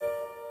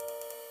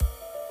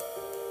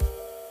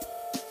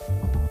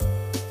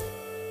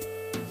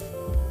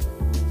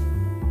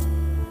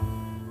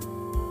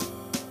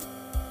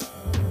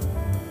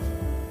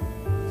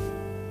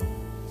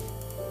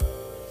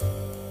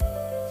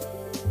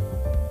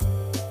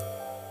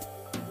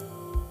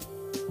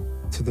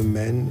To the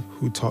men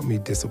who taught me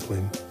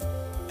discipline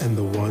and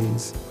the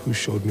ones who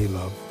showed me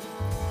love,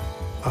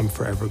 I'm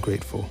forever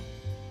grateful.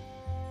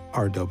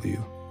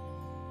 R.W.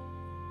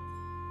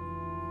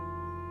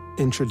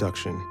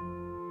 Introduction: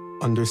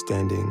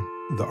 Understanding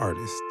the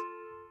artist.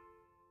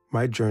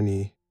 My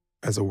journey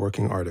as a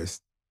working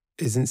artist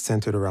isn't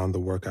centered around the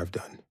work I've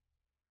done.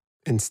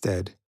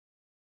 Instead,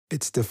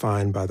 it's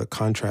defined by the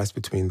contrast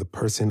between the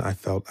person I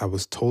felt I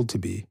was told to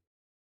be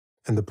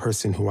and the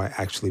person who I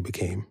actually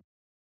became.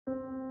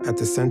 At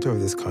the center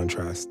of this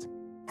contrast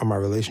are my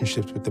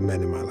relationships with the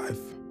men in my life.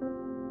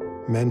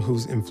 Men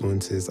whose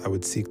influences I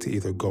would seek to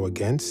either go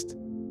against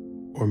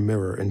or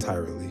mirror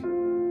entirely.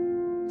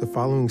 The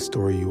following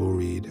story you will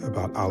read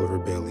about Oliver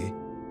Bailey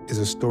is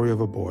a story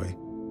of a boy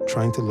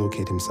trying to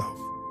locate himself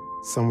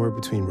somewhere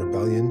between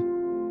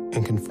rebellion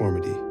and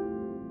conformity.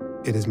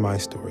 It is my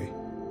story.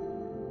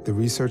 The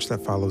research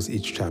that follows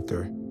each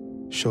chapter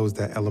shows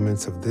that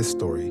elements of this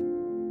story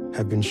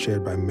have been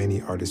shared by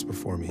many artists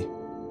before me.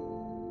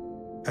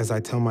 As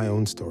I tell my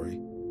own story,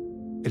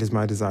 it is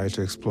my desire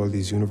to explore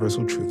these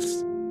universal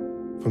truths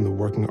from the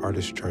working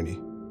artist's journey.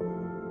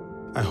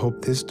 I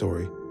hope this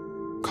story,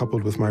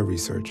 coupled with my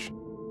research,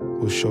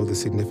 will show the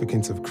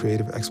significance of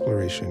creative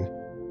exploration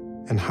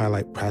and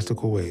highlight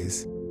practical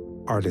ways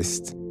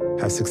artists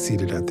have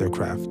succeeded at their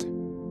craft.